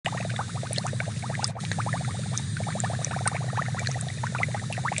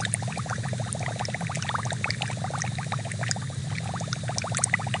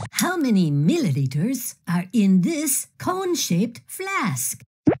many milliliters are in this cone-shaped flask?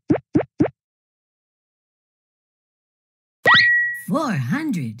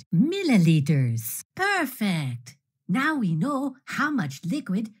 400 milliliters. Perfect. Now we know how much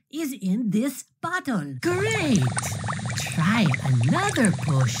liquid is in this bottle. Great. Try another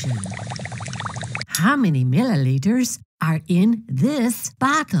potion. How many milliliters are in this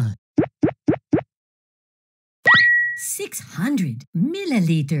bottle? 600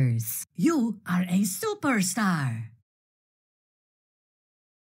 milliliters. You are a superstar.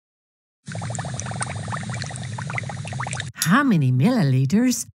 How many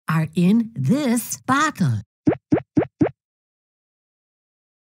milliliters are in this bottle?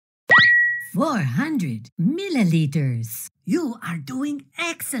 400 milliliters. You are doing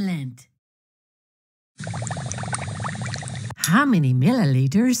excellent. How many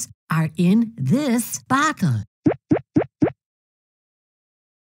milliliters are in this bottle?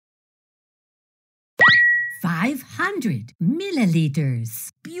 500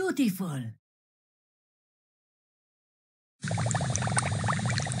 milliliters. Beautiful.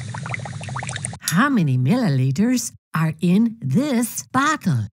 How many milliliters are in this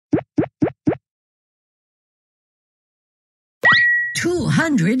bottle?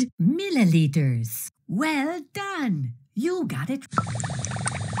 200 milliliters. Well done. You got it.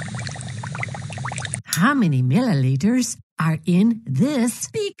 How many milliliters are in this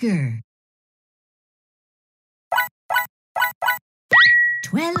beaker?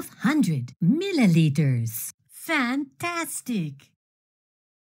 1200 milliliters. Fantastic.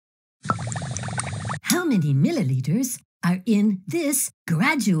 How many milliliters are in this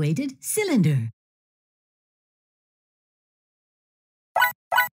graduated cylinder?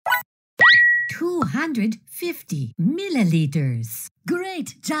 250 milliliters.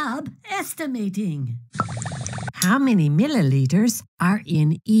 Great job estimating. How many milliliters are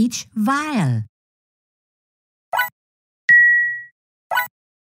in each vial?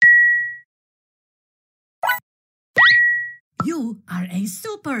 'You are a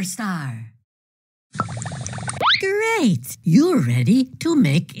superstar. Great! You're ready to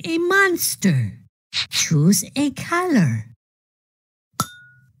make a monster. Choose a color.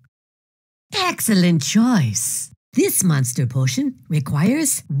 Excellent choice. This monster potion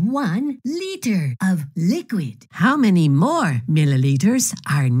requires 1 liter of liquid. How many more milliliters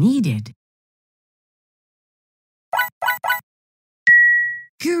are needed?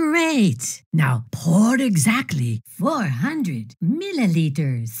 Great! Now pour exactly 400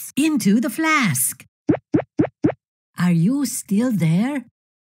 milliliters into the flask. Are you still there?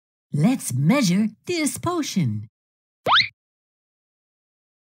 Let's measure this potion.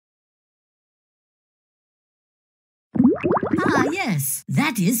 Ah, yes,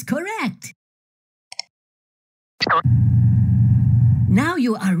 that is correct. Now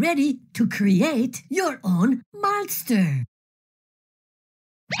you are ready to create your own monster.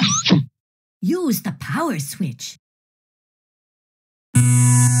 Use the power switch.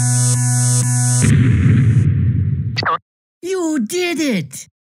 You did it!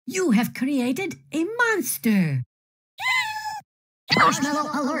 You have created a monster. Marshmallow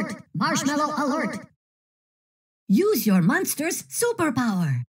alert! Marshmallow alert! Use your monster's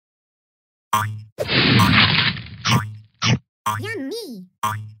superpower. Yummy!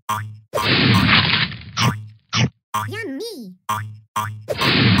 Yummy!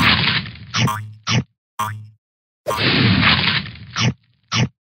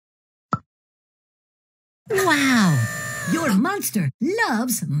 Wow! Your monster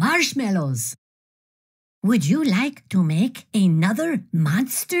loves marshmallows. Would you like to make another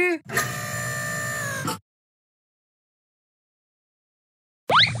monster?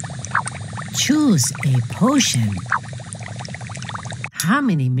 Choose a potion. How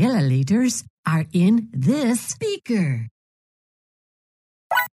many milliliters are in this beaker?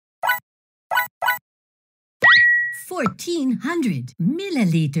 1400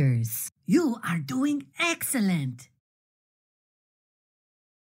 milliliters. You are doing excellent.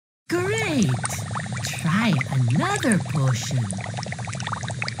 Great! Try another potion.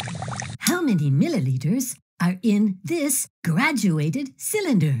 How many milliliters are in this graduated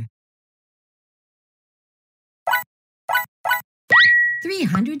cylinder?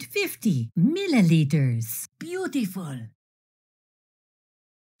 350 milliliters. Beautiful.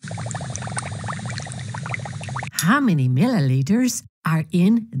 How many milliliters are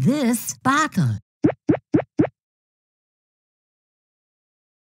in this bottle?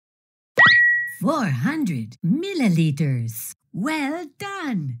 400 milliliters. Well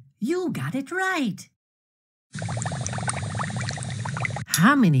done. You got it right.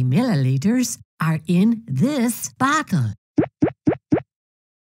 How many milliliters are in this bottle?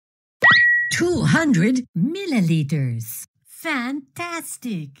 200 milliliters.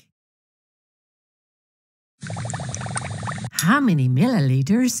 Fantastic! How many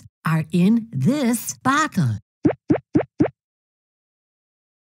milliliters are in this bottle?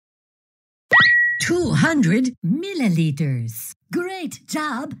 200 milliliters. Great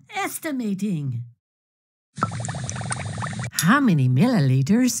job estimating. How many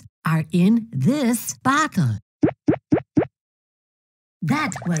milliliters are in this bottle?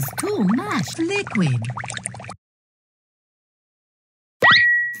 That was too much liquid.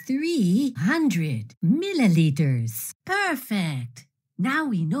 300 milliliters. Perfect. Now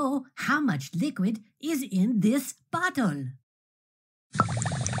we know how much liquid is in this bottle.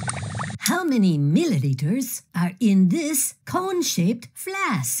 How many milliliters are in this cone-shaped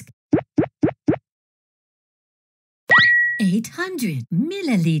flask? 800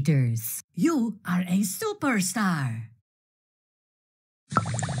 milliliters. You are a superstar.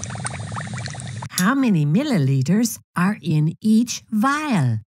 How many milliliters are in each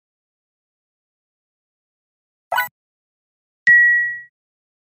vial?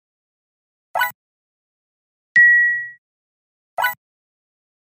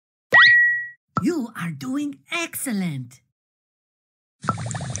 'You are doing excellent.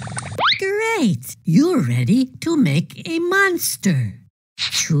 Great! You're ready to make a monster.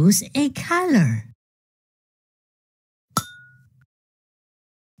 Choose a color.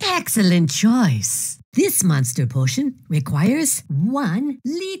 Excellent choice. This monster potion requires 1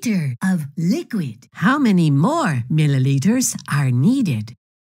 liter of liquid. How many more milliliters are needed?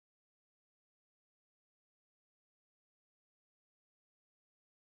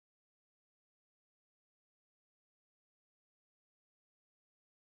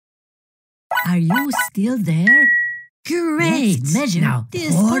 Are you still there? Great! Let's measure now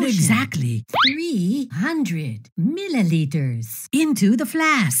this pour potion. exactly 300 milliliters into the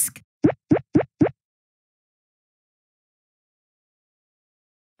flask.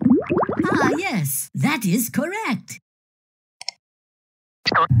 Ah, yes, that is correct.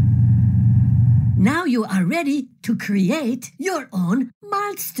 Now you are ready to create your own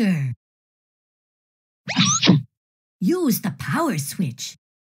monster. Use the power switch.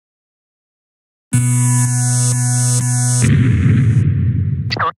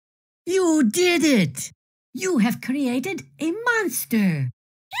 You did it! You have created a monster.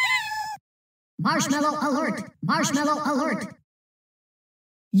 Marshmallow alert! Marshmallow alert!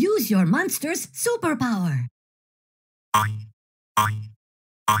 Use your monster's superpower.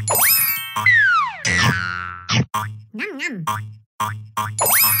 Yum yum!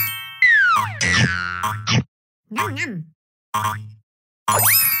 Yum yum!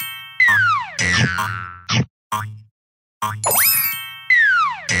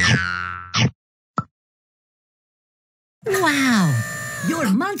 Wow! Your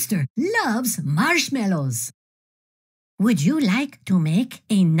monster loves marshmallows. Would you like to make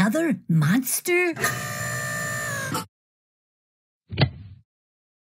another monster?